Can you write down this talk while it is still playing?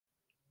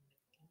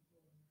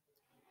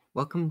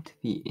Welcome to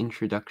the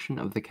introduction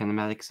of the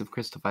kinematics of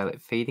crystal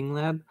violet fading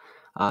lab.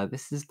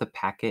 This is the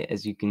packet,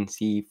 as you can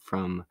see,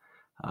 from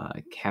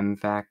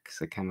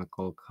Chemvax, a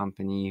chemical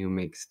company who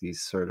makes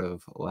these sort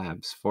of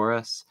labs for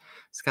us.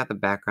 It's got the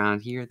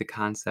background here, the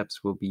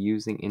concepts we'll be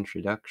using,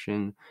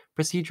 introduction,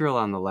 procedural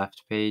on the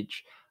left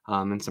page,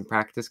 and some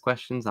practice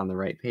questions on the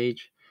right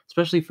page.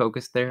 Especially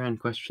focused there on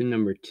question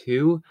number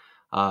 2,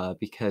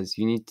 because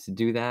you need to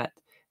do that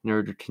in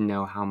order to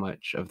know how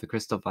much of the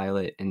crystal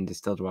violet and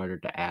distilled water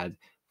to add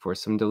for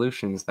some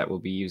dilutions that we'll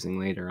be using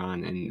later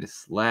on in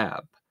this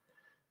lab.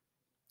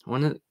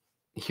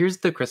 Here's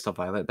the crystal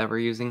violet that we're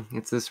using.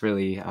 It's this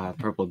really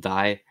purple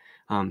dye.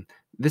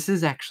 This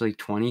is actually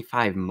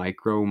 25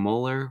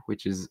 micromolar,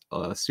 which is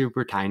a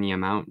super tiny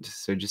amount.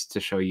 So just to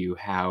show you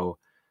how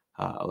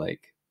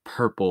like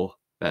purple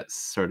that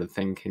sort of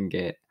thing can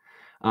get.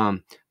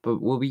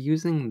 But we'll be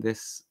using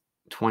this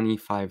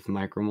 25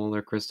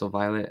 micromolar crystal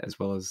violet as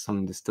well as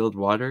some distilled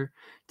water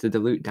to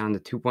dilute down to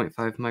 2.5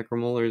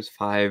 micromolars,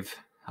 5,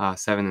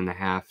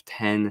 7.5,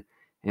 10,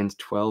 and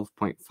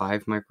 12.5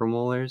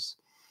 micromolars.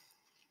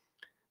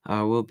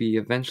 We'll be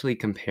eventually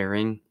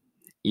comparing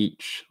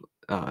each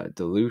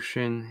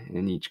dilution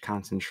and each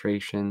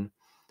concentration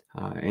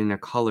in a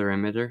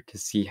colorimeter to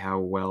see how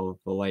well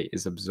the light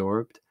is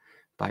absorbed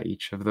by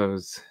each of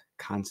those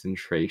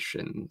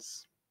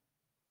concentrations.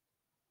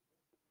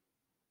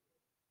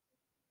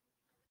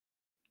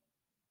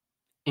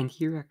 And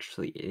here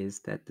actually is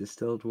that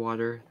distilled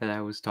water that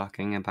I was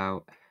talking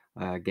about,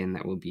 again,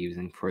 that we'll be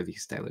using for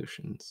these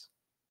dilutions.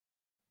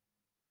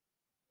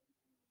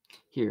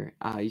 Here,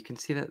 you can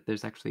see that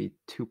there's actually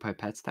 2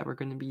 pipettes that we're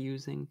going to be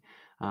using.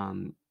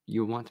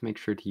 You'll want to make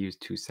sure to use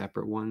 2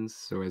 separate ones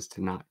so as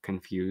to not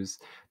confuse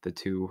the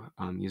two.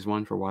 Use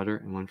one for water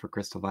and one for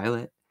crystal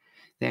violet.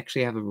 They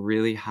actually have a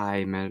really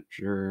high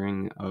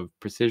measuring of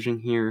precision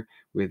here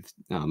with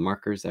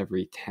markers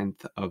every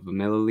 1/10 of a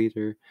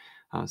milliliter,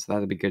 so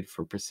that'll be good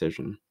for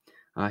precision.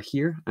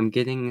 Here, I'm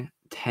getting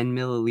 10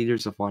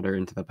 milliliters of water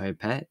into the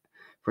pipette.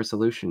 For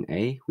solution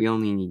A, we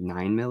only need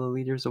 9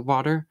 milliliters of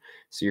water,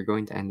 so you're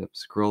going to end up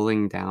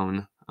scrolling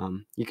down.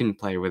 You can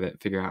play with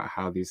it, figure out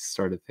how these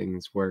sort of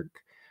things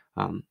work,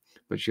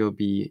 but you'll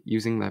be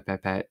using the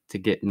pipette to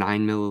get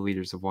 9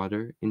 milliliters of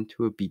water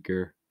into a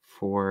beaker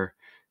for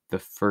the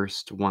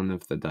first one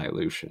of the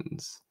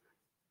dilutions.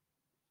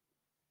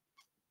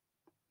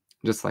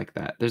 Just like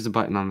that. There's a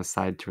button on the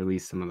side to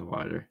release some of the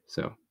water,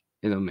 so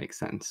it'll make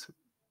sense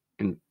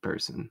in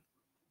person.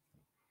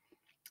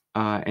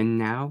 And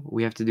now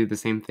we have to do the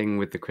same thing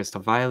with the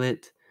crystal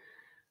violet.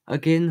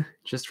 Again,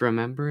 just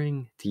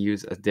remembering to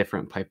use a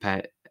different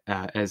pipette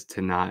as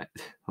to not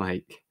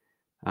like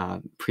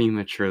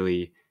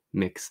prematurely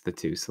mix the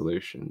two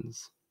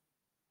solutions.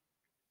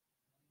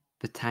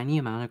 The tiny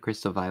amount of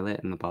crystal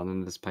violet in the bottom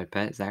of this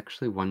pipette is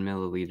actually 1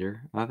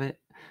 milliliter of it.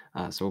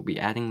 So we'll be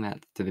adding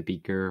that to the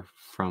beaker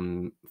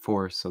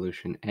for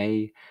solution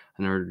A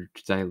in order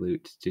to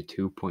dilute to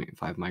 2.5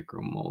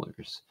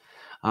 micromolars.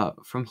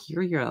 From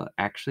here, you're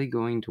actually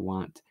going to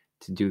want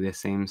to do the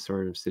same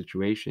sort of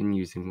situation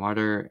using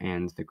water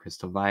and the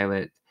crystal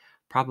violet,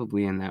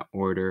 probably in that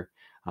order,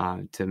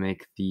 to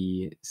make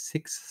the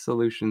 6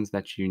 solutions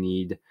that you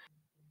need.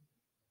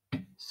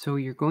 So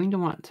you're going to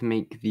want to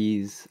make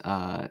these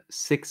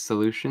 6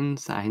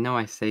 solutions. I know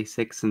I say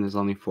 6 and there's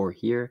only 4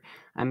 here.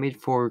 I made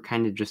 4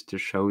 kind of just to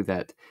show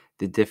that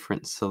the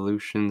different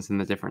solutions and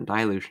the different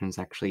dilutions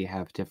actually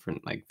have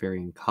different like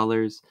varying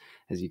colors.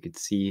 As you could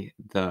see,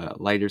 the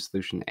lighter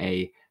solution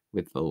A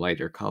with the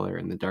lighter color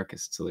and the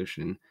darkest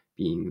solution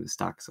being the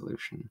stock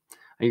solution.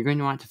 You're going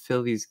to want to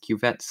fill these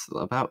cuvettes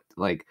about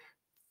like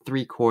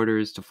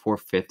 3/4 to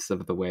 4/5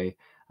 of the way.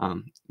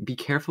 Be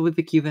careful with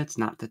the cuvettes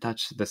not to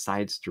touch the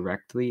sides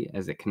directly,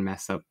 as it can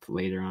mess up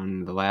later on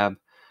in the lab.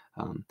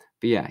 But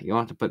yeah, you'll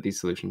want to put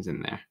these solutions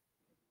in there.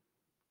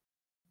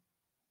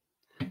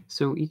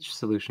 So each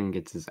solution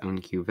gets its own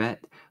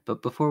cuvette,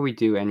 but before we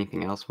do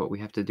anything else, what we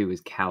have to do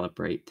is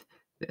calibrate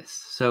this.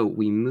 So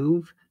we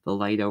move the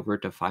light over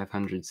to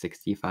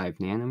 565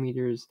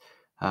 nanometers,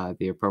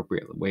 the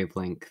appropriate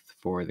wavelength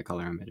for the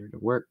colorimeter to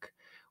work.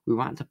 We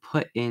want to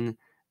put in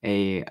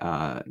a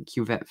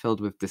cuvette filled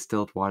with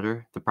distilled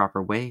water the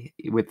proper way,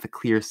 with the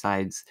clear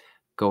sides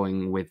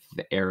going with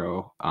the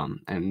arrow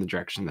and the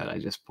direction that I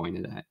just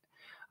pointed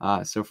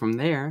at. So from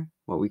there,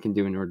 what we can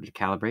do in order to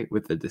calibrate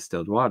with the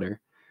distilled water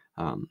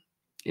um,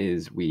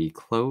 is we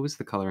close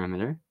the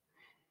colorimeter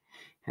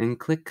and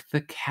click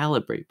the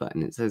calibrate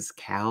button. It says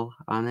cal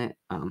on it.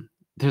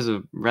 There's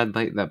a red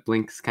light that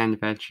blinks kind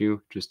of at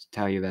you just to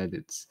tell you that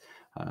it's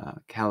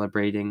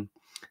calibrating.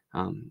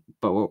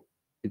 But what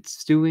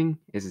it's doing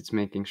is it's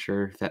making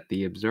sure that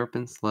the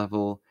absorbance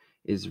level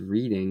is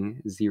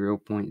reading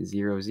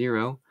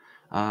 0.00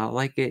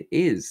 like it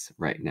is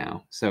right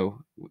now.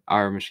 So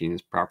our machine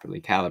is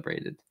properly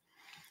calibrated.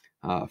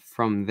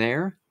 From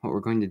there, what we're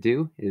going to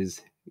do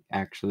is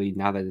actually,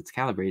 now that it's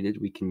calibrated,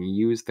 we can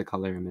use the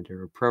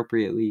colorimeter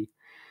appropriately.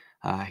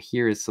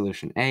 Here is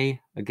solution A,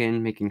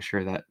 again, making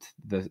sure that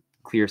the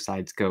clear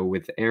sides go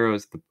with the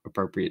arrows the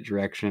appropriate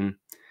direction.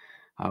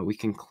 we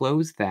can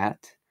close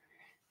that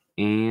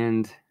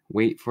and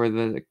wait for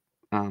the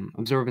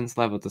absorbance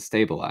level to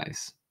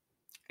stabilize.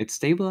 It's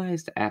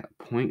stabilized at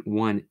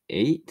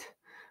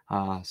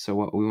 0.18. So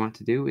what we want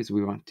to do is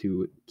we want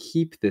to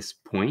keep this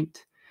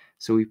point.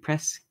 So we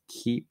press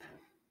keep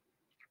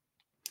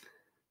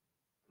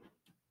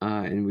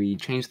and we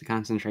change the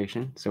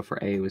concentration. So for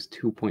A it was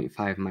 2.5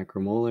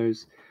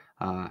 micromolars,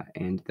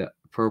 and the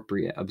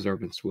appropriate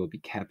absorbance will be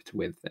kept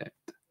with it.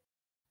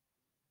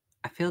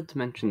 I failed to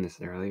mention this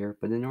earlier,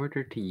 but in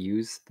order to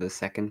use the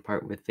second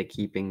part with the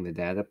keeping the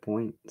data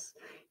points,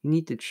 you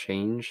need to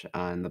change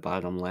on the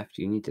bottom left,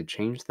 you need to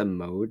change the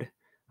mode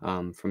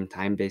from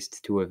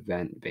time-based to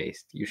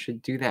event-based. You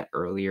should do that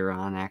earlier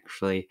on,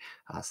 actually,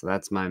 so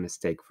that's my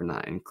mistake for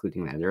not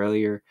including that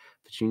earlier,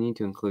 but you need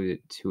to include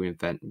it to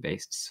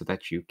event-based so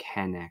that you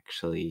can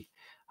actually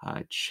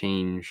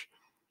change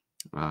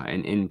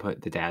and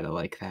input the data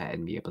like that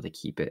and be able to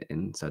keep it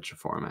in such a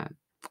format.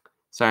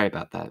 Sorry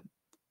about that.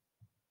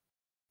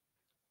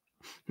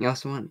 You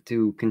also want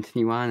to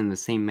continue on in the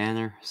same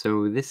manner.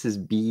 So this is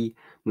B,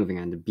 moving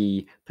on to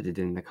B, put it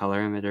in the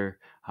colorimeter,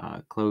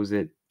 close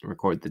it,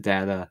 record the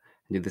data,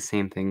 and do the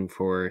same thing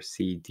for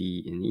C,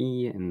 D, and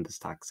E in the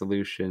stock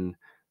solution,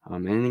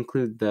 and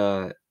include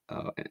the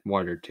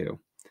water too.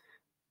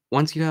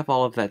 Once you have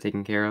all of that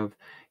taken care of,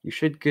 you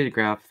should get a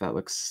graph that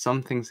looks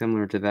something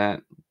similar to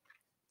that.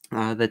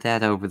 The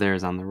data over there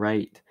is on the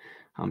right,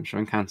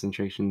 showing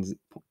concentrations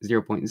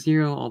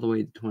 0.0 all the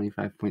way to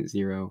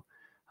 25.0.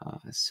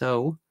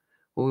 So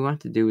what we want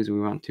to do is we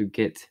want to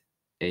get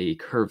a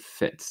curve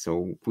fit.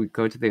 So we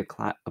go to the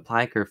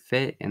apply curve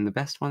fit, and the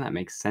best one that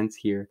makes sense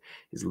here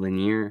is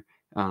linear,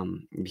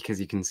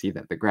 because you can see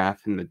that the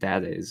graph in the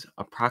data is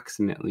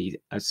approximately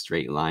a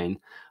straight line.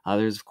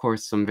 There's of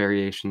course some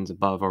variations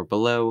above or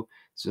below.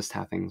 It's just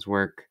how things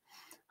work.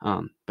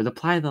 But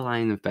apply the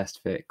line of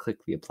best fit, click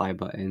the apply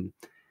button,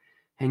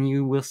 and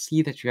you will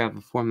see that you have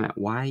a format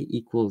y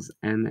equals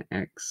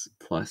mx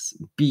plus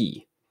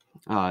b.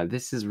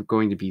 This is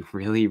going to be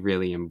really,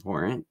 really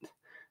important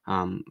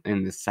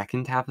in the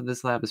second half of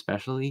this lab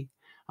especially.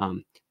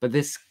 But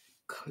this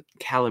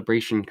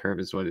calibration curve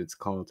is what it's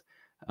called.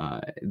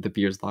 The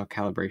Beer's Law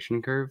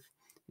calibration curve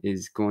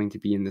is going to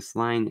be in this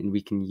line, and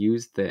we can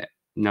use the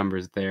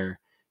numbers there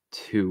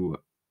to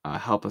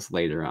help us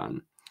later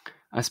on.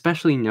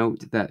 Especially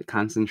note that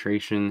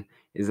concentration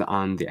is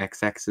on the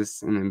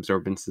x-axis and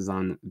absorbance is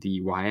on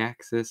the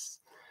y-axis.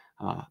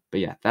 But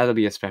yeah, that'll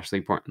be especially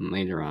important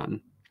later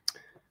on.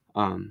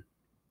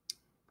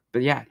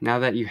 But yeah, now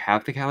that you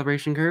have the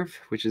calibration curve,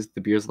 which is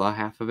the Beer's Law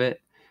half of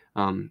it,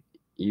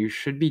 you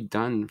should be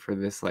done for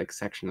this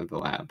section of the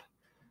lab.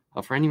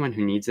 For anyone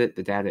who needs it,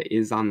 the data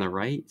is on the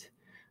right.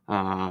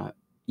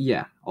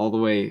 Yeah, all the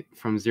way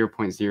from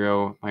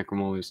 0.0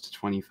 micromolars to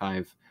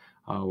 25,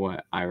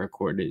 what I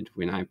recorded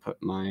when I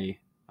put my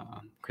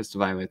crystal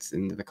violets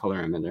into the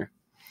colorimeter.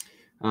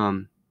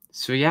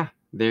 So yeah,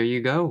 there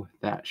you go.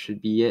 That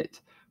should be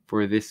it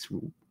for this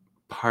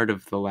part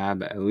of the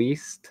lab at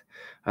least.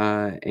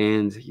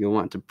 And you'll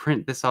want to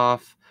print this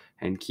off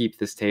and keep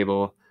this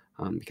table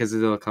because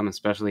it'll come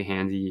especially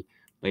handy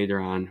later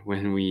on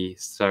when we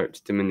start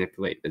to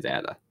manipulate the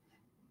data.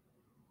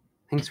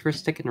 Thanks for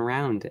sticking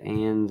around,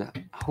 and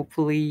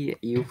hopefully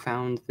you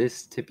found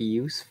this to be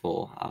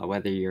useful,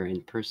 whether you're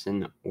in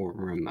person or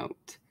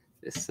remote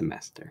this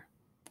semester.